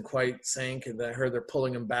reshoots didn't quite sync. And I heard they're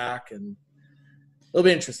pulling them back, and it'll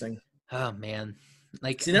be interesting. Oh man,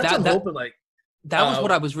 like See, that's what I'm hoping. Like that was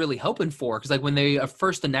what I was really hoping for, because like when they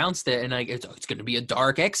first announced it, and like it's going to be a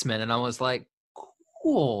dark X-Men, and I was like,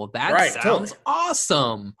 cool, that Right, sounds totally.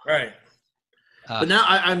 awesome. right. But now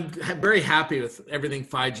I'm very happy with everything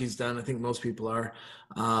 5G's done. I think most people are.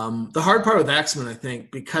 The hard part with X-Men, I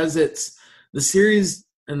think, because it's the series,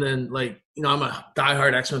 and then I'm a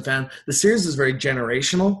diehard X-Men fan. The series is very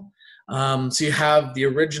generational. So you have the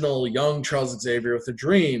original young Charles Xavier with a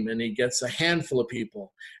dream, and he gets a handful of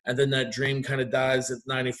people, and then that dream kind of dies at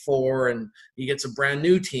 94, and he gets a brand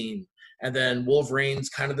new team, and then Wolverine's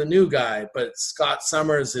kind of the new guy, but Scott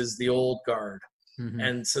Summers is the old guard. Mm-hmm.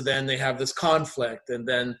 And so then they have this conflict, and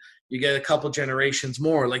then you get a couple generations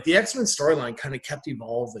more. Like the X-Men storyline kind of kept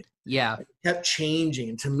evolving. Yeah. It kept changing.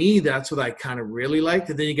 And to me, that's what I kind of really liked.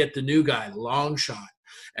 And then you get the new guy, Long Shot.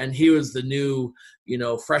 And he was the new,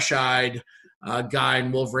 fresh-eyed guy,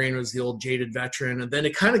 and Wolverine was the old jaded veteran. And then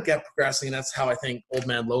it kind of kept progressing. And that's how I think Old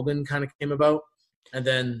Man Logan kind of came about. And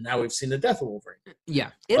then now we've seen the death of Wolverine.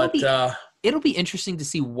 Yeah. It'll It'll be interesting to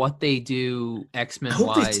see what they do X-Men I hope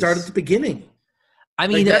wise. they start at the beginning. I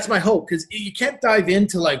Like mean, that's my hope, because you can't dive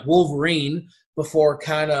into like Wolverine before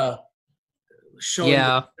kind of showing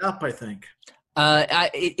yeah. up, I think.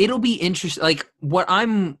 It'll be interesting. Like, what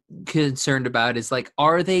I'm concerned about is like,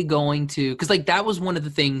 are they going to? Because like that was one of the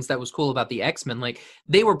things that was cool about the X-Men. Like,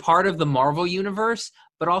 they were part of the Marvel universe,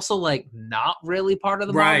 but also like not really part of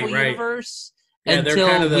the Marvel Right. universe Yeah, they're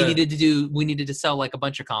kind until of we needed to sell like a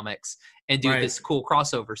bunch of comics and do right. this cool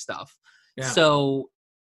crossover stuff. Yeah. So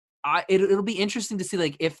it'll be interesting to see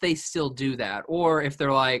like if they still do that, or if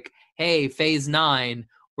they're like, hey, Phase 9,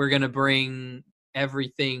 we're gonna bring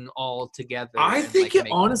everything all together. I and, think like, it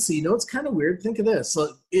make honestly, it's kind of weird. Think of this.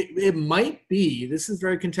 So it might be, this is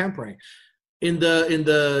very contemporary. In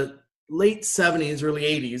the late 70s, early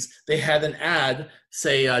 80s, they had an ad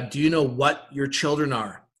say, do you know what your children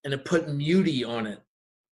are? And it put mutie on it.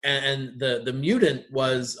 And the mutant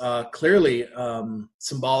was clearly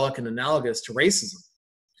symbolic and analogous to racism.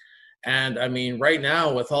 And I mean, right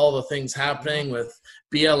now, with all the things happening with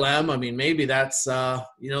BLM, I mean, maybe that's,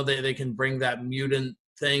 they can bring that mutant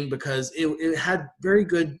thing, because it had very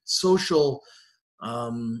good social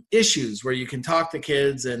issues where you can talk to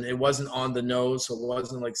kids, and it wasn't on the nose, so it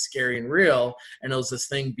wasn't like scary and real. And it was this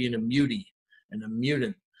thing being a mutie and a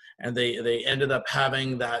mutant. And they ended up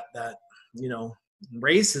having that,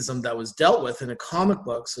 racism that was dealt with in a comic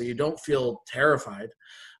book, so you don't feel terrified.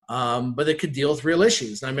 But it could deal with real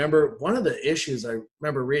issues. And I remember one of the issues I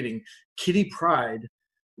remember reading, Kitty Pryde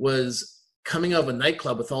was coming out of a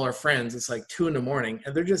nightclub with all her friends. It's like 2 a.m,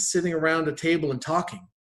 and they're just sitting around a table and talking.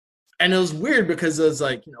 And it was weird because it was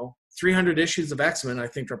like, 300 issues of X-Men. I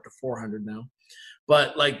think they're up to 400 now.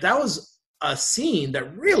 But like that was a scene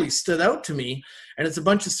that really stood out to me. And it's a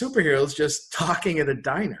bunch of superheroes just talking at a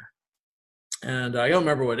diner. And I don't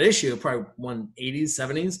remember what issue, probably 180s,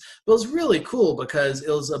 70s. But it was really cool because it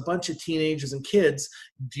was a bunch of teenagers and kids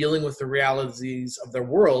dealing with the realities of their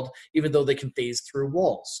world, even though they can phase through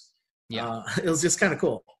walls. Yeah. It was just kind of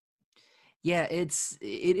cool. Yeah,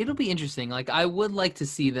 it'll be interesting. Like, I would like to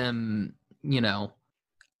see them,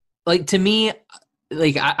 like, to me,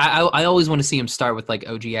 like I always want to see him start with like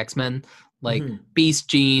OG X-Men, like Beast,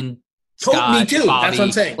 Jean, Scott, Me too. Bobby. That's what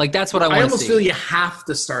I'm saying. Like, that's what I want I to almost see. feel you have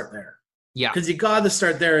to start there. Yeah, because you got to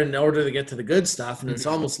start there in order to get to the good stuff, and it's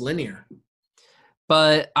almost linear.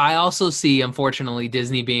 But I also see, unfortunately,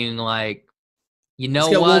 Disney being like, Let's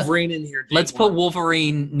get what? Wolverine in here. Let's put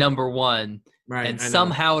Wolverine number 1, right? and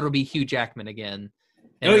somehow it'll be Hugh Jackman again,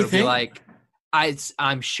 and it'll be like,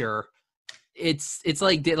 I'm sure it's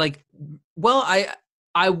like, well,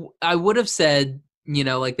 I would have said,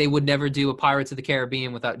 like they would never do a Pirates of the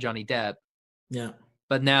Caribbean without Johnny Depp. Yeah,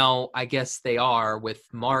 but now I guess they are with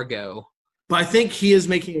Margot. But I think he is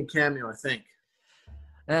making a cameo. I think.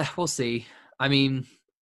 We'll see. I mean,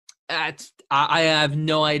 I have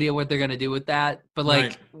no idea what they're gonna do with that. But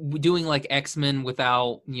like doing like X-Men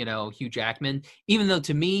without Hugh Jackman, even though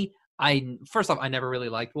to me, first off, I never really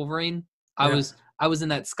liked Wolverine. I was in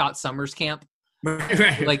that Scott Summers camp.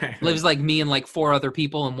 It was like me and like 4 other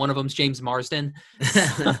people, and one of them's James Marsden.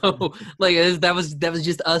 So like that was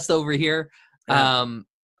just us over here.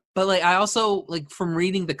 But like I also, like, from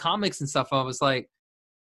reading the comics and stuff, I was like,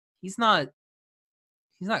 he's not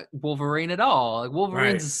Wolverine at all. Like,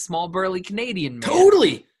 Wolverine's a small burly Canadian man.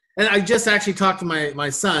 Totally. And I just actually talked to my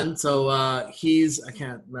son. So he's, I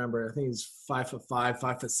can't remember, I think he's 5'5",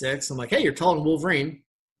 5'6". I'm like, hey, you're taller than Wolverine.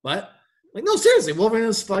 What? Like, no, seriously, Wolverine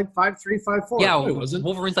is like 5'3", 5'4". Yeah, no, wasn't.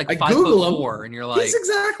 Wolverine's like 5'4", and you're like, he's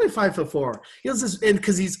exactly 5'4". He was this, and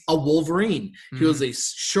because he's a Wolverine, he was a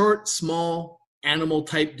short, small animal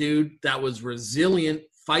type dude that was resilient,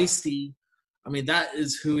 feisty. I mean, that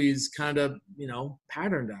is who he's kind of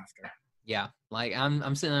patterned after. Yeah, like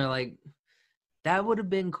I'm sitting there like, that would have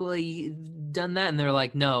been cool. You done that, and they're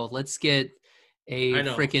like, no, let's get a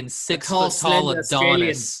freaking 6 foot tall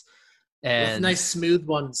Adonis. And with nice smooth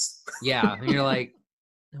ones. Yeah, and you're like,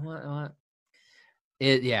 what?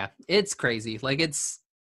 It's crazy. Like, it's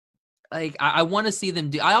like I want to see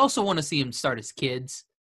them do. I also want to see them start as kids,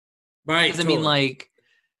 right? Because I mean, like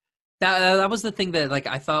that was the thing that like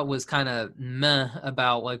I thought was kind of meh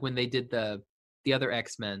about like when they did the other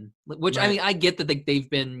X-Men, which I mean, I get that they've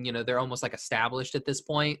been they're almost like established at this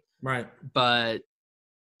point, right? But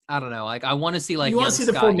I don't know. Like, I want to see like you want to see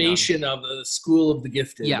the formation of the School of the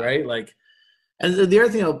Gifted, right? Like, and the other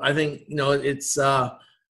thing I think it's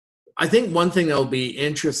I think one thing that will be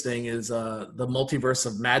interesting is the Multiverse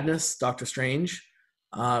of Madness, Doctor Strange,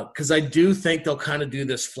 because I do think they'll kind of do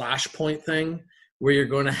this Flashpoint thing where you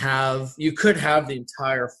could have the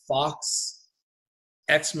entire Fox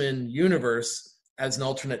X-Men universe as an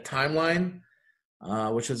alternate timeline,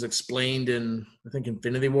 which is explained in, I think,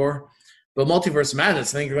 Infinity War. But Multiverse of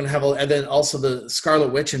Madness, I think you're going to have, and then also the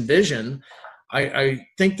Scarlet Witch and Vision. I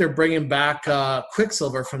think they're bringing back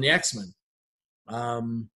Quicksilver from the X-Men.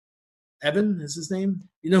 Evan is his name.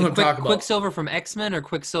 You know who I'm talking about. Quicksilver from X-Men or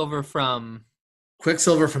Quicksilver from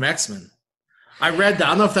X-Men. I read that. I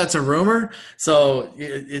don't know if that's a rumor. So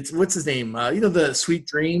it's what's his name? The Sweet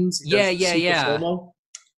Dreams. Yeah.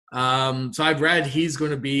 So I've read he's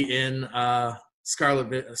going to be in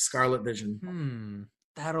Scarlet Vision.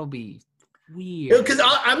 That'll be weird. Because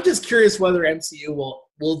I'm just curious whether MCU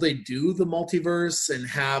will they do the multiverse and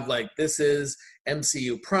have like this is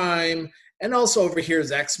MCU Prime and also over here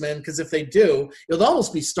is X-Men. Because if they do, it'll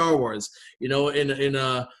almost be Star Wars. In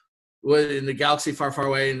the galaxy far, far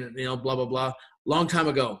away, and blah blah blah. A long time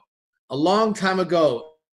ago,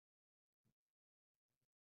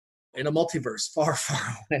 in a multiverse far,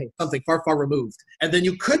 far away, something far, far removed. And then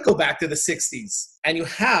you could go back to the 60s and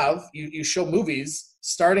you show movies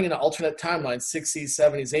starting in an alternate timeline, 60s,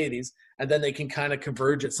 70s, 80s, and then they can kind of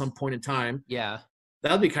converge at some point in time. Yeah.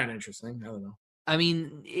 That would be kind of interesting. I don't know. I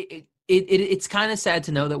mean, it's kind of sad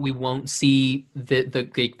to know that we won't see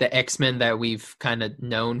the X-Men that we've kind of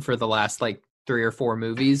known for the last like 3 or 4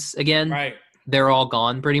 movies again. Right. They're all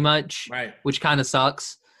gone pretty much. Right. Which kind of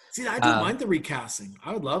sucks. See, I don't mind the recasting.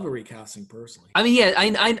 I would love a recasting personally. I mean, yeah,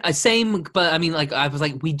 I same, but I mean, like I was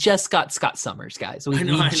like, we just got Scott Summers, guys. We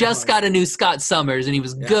just got a new Scott Summers, and he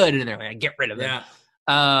was good, and they're like, get rid of him. Yeah.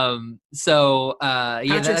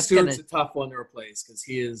 Patrick Stewart's a tough one to replace because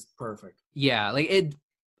he is perfect. Yeah, like it.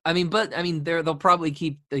 I mean, they'll probably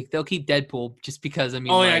keep Deadpool just because. I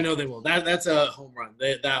mean, I know they will. That's a home run.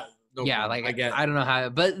 No yeah, problem. like I don't know how,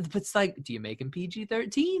 but it's like, do you make him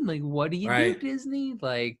PG-13? Like, what do you do, Disney?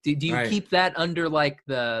 Like, do you keep that under like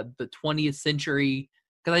the 20th century?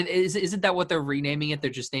 Because isn't that what they're renaming it? They're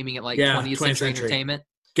just naming it like 20th century entertainment.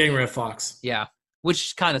 Getting rid of Fox. Yeah,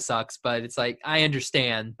 which kind of sucks, but it's like I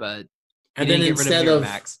understand, but and then instead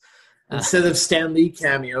of Stan Lee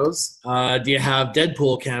cameos, do you have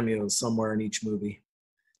Deadpool cameos somewhere in each movie?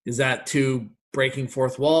 Is that too breaking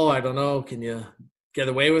fourth wall? I don't know. Can you get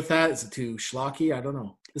away with that? Is it too schlocky? I don't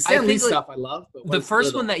know. The Stan Lee stuff I love. But the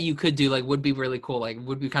first one that you could do like would be really cool. Like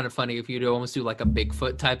would be kind of funny if you'd almost do like a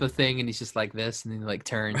Bigfoot type of thing and he's just like this and then he like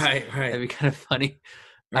turns. Right. That'd be kind of funny.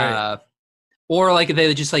 Right. Or like if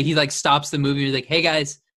they just like he like stops the movie and he's like, hey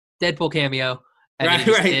guys, Deadpool cameo. And then he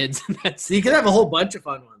just ends. So you could have a whole bunch of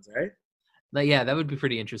fun ones, right? Like, yeah, that would be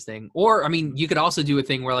pretty interesting. Or I mean, you could also do a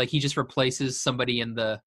thing where like he just replaces somebody in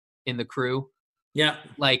the crew. Yeah.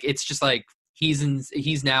 Like it's just like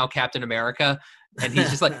he's now Captain America and he's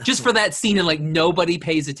just like just for that scene and like nobody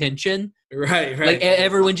pays attention. Right. Like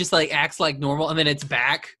everyone just like acts like normal and then it's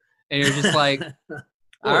back and you're just like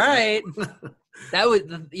all right. That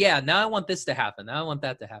would now I want this to happen. Now I want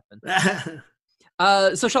that to happen.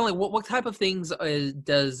 So Sean, what type of things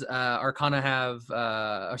does Arcana have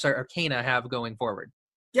going forward?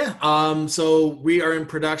 Yeah. So we are in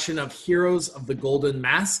production of Heroes of the Golden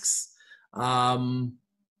Masks. Am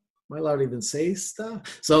I allowed to even say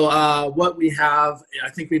stuff? So what we have, I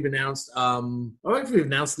think we've announced, we've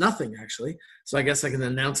announced nothing actually. So I guess I can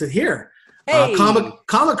announce it here. Hey.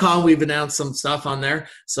 Comic-Con, we've announced some stuff on there.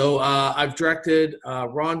 So I've directed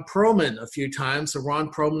Ron Perlman a few times. So Ron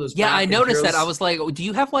Perlman is back. I noticed that. I was like, do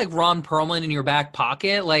you have like Ron Perlman in your back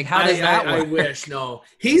pocket? Like, how does that work? I wish. No.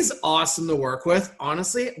 He's awesome to work with.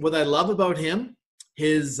 Honestly, what I love about him,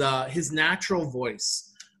 his natural voice.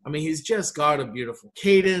 I mean, he's just got a beautiful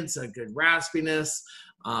cadence, a good raspiness.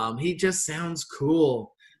 He just sounds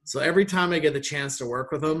cool. So every time I get the chance to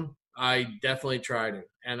work with him, I definitely try to.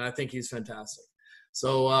 And I think he's fantastic.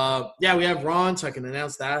 So, we have Ron, so I can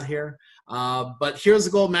announce that here. But Heroes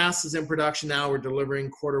of Gold Mask is in production now. We're delivering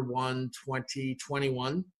Q1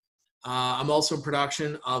 2021. I'm also in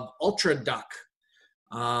production of Ultra Duck.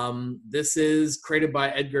 This is created by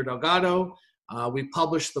Edgar Delgado. We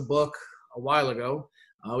published the book a while ago.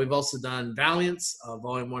 We've also done Valiance,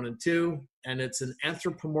 Volume 1 and 2, and it's an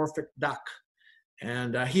anthropomorphic duck.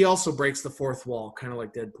 And he also breaks the fourth wall, kind of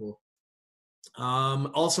like Deadpool.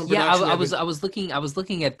 Also in production, I was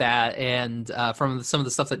looking at that and from some of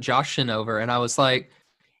the stuff that Josh sent over, and I was like,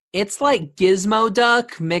 it's like Gizmo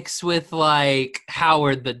Duck mixed with like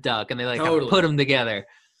Howard the Duck, and they like put them together.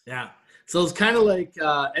 Yeah, so it's kind of like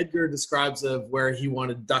Edgar describes of where he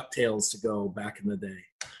wanted DuckTales to go back in the day.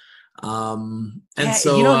 Looking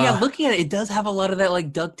at it, it does have a lot of that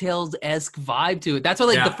like DuckTales-esque vibe to it. That's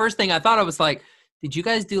what the first thing I thought. I was like, did you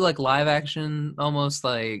guys do like live action, almost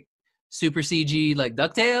like super CG, like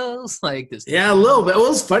DuckTales, like this? Yeah, a little bit. It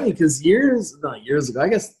was funny because not years ago, I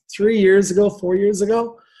guess 4 years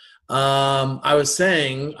ago, I was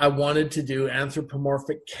saying I wanted to do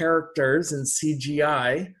anthropomorphic characters in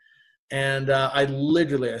CGI, and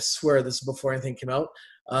I swear this is before anything came out.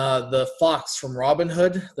 The fox from Robin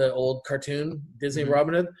Hood, the old cartoon Disney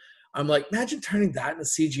Robin Hood. I'm like, imagine turning that into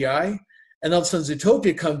CGI, and all of a sudden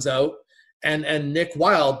Zootopia comes out, and Nick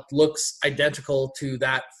Wilde looks identical to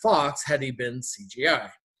that fox had he been CGI.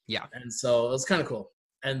 Yeah, and so it was kind of cool.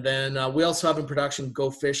 And then we also have in production Go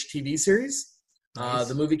Fish TV series. Nice.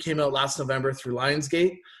 The movie came out last November through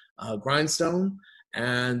Lionsgate, Grindstone,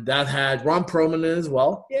 and that had Ron Perlman in as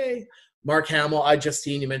well. Yay! Mark Hamill,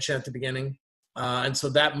 Justine, you mentioned at the beginning. And so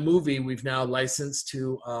that movie we've now licensed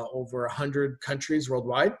to over 100 countries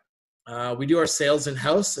worldwide. We do our sales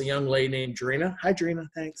in-house. A young lady named Jarena. Hi, Jarena.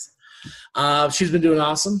 Thanks. She's been doing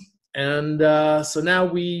awesome. And so now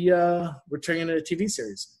we're turning it into a TV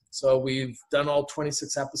series. So we've done all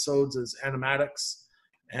 26 episodes as animatics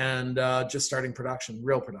and just starting production,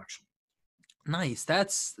 real production. Nice.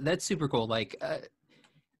 That's super cool. Like,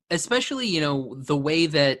 especially, you know, the way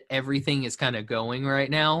that everything is kind of going right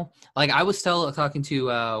now. Like I was talking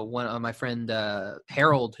to one of my friend,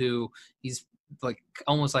 Harold, who he's like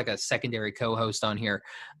almost like a secondary co-host on here.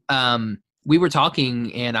 We were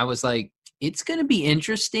talking and I was like, it's going to be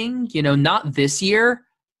interesting, you know, not this year,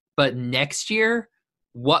 but next year,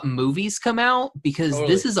 what movies come out, because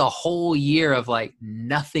this is a whole year of like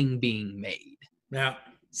nothing being made. Yeah.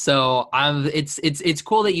 So it's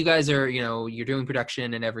cool that you guys are, you know, you're doing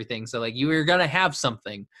production and everything. So like you are going to have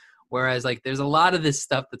something, whereas like there's a lot of this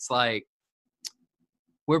stuff that's like,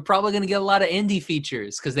 we're probably going to get a lot of indie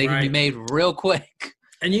features because they can be made real quick.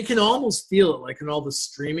 And you can almost feel it like in all the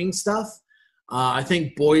streaming stuff. I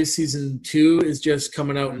think Boys season 2 is just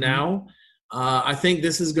coming out now. I think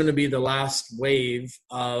this is going to be the last wave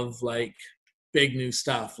of like big new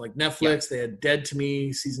stuff. Like Netflix, they had Dead to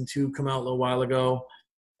Me season 2 come out a little while ago.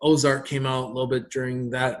 Ozark came out a little bit during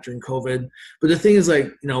COVID. But the thing is, like,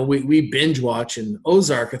 you know, we binge watch, and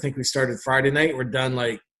Ozark, I think we started Friday night. We're done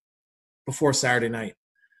like before Saturday night.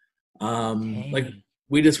 Like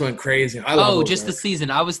we just went crazy. I love Ozark. Just the season.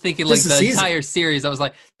 I was thinking just like the entire series. I was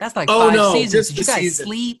like, that's like 5 seasons. Did you guys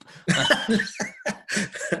sleep?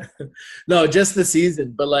 No, just the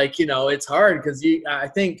season. But like, you know, it's hard because I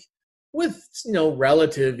think with, you know,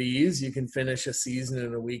 relative ease, you can finish a season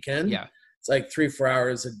in a weekend. Yeah. It's like 3-4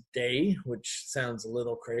 hours a day, which sounds a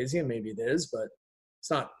little crazy, and maybe it is, but it's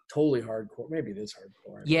not totally hardcore. Maybe it is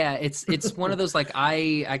hardcore. Yeah, it's one of those, like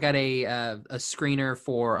I got a screener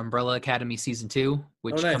for Umbrella Academy season 2,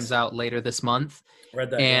 which comes out later this month. Read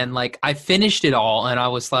that. And like I finished it all, and I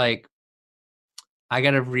was like, I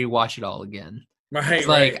gotta rewatch it all again. Right.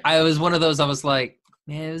 Like I was one of those. I was like,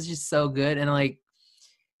 man, it was just so good, and like,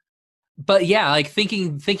 but yeah, like thinking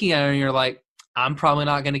on it, and you're like, I'm probably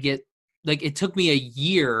not gonna get. Like it took me a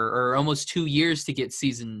year or almost 2 years to get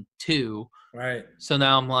season 2. Right. So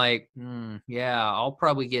now I'm like, yeah, I'll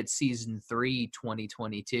probably get season 3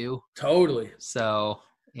 2022. Totally. So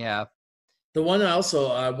yeah. The one I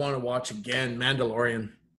want to watch again,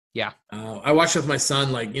 Mandalorian. Yeah. I watched it with my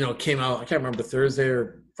son, like, you know, it came out, I can't remember, Thursday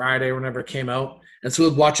or Friday or whenever it came out. And so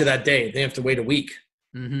we'd watch it that day. They have to wait a week.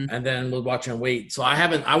 And then we'll watch and wait. So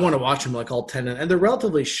I want to watch them like all 10, and they're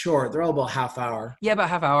relatively short. They're all about half hour. Yeah, about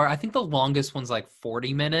half hour. I think the longest one's like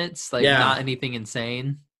 40 minutes. Like not anything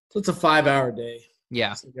insane. So it's a 5-hour day.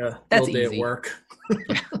 Yeah. It's like that's day easy. At work.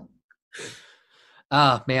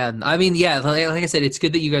 Oh man. I mean, yeah, like I said, it's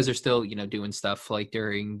good that you guys are still, you know, doing stuff like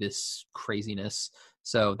during this craziness.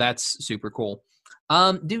 So that's super cool.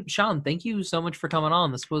 Dude, Sean, thank you so much for coming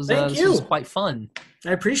on. This was quite fun.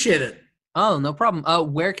 I appreciate it. Oh, no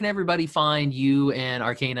problem. Where can everybody find you and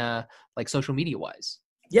Arcana, like social media wise?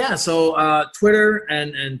 Yeah, so Twitter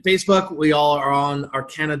and Facebook, we all are on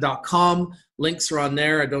arcana.com. Links are on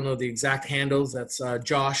there. I don't know the exact handles. That's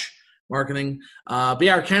Josh Marketing. But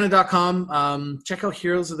yeah, arcana.com. Check out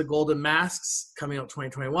Heroes of the Golden Masks coming out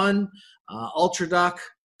 2021. Ultra Duck,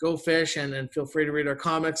 Go Fish, and feel free to read our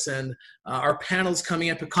comics. And our panel's coming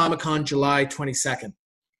up at Comic-Con July 22nd.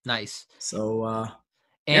 Nice. So...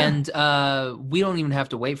 And we don't even have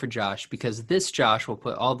to wait for Josh, because this Josh will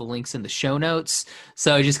put all the links in the show notes.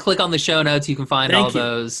 So just click on the show notes. You can find all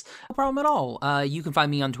those. No problem at all. You can find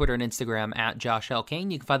me on Twitter and Instagram at Josh L.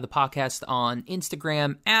 Kane. You can find the podcast on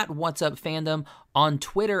Instagram at What's Up Fandom, on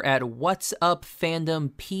Twitter at What's Up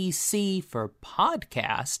Fandom PC for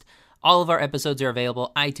podcast. All of our episodes are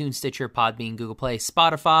available: iTunes, Stitcher, Podbean, Google Play,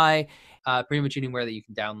 Spotify, pretty much anywhere that you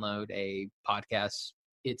can download a podcast,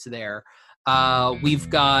 it's there. We've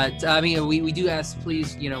got, I mean, we do ask,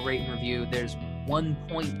 please, you know, rate and review. There's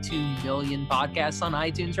 1.2 million podcasts on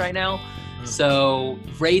iTunes right now. So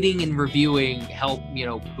rating and reviewing help,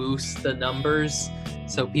 boost the numbers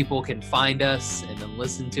so people can find us and then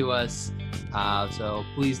listen to us. So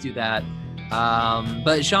please do that.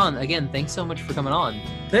 But Sean, again, thanks so much for coming on.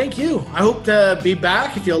 Thank you. I hope to be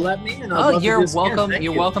back if you'll let me. And you're welcome.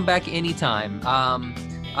 You're welcome back anytime.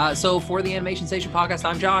 So for the Animation Station podcast,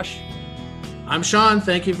 I'm Josh. I'm Sean.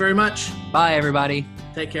 Thank you very much. Bye, everybody.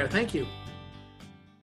 Take care. Thank you.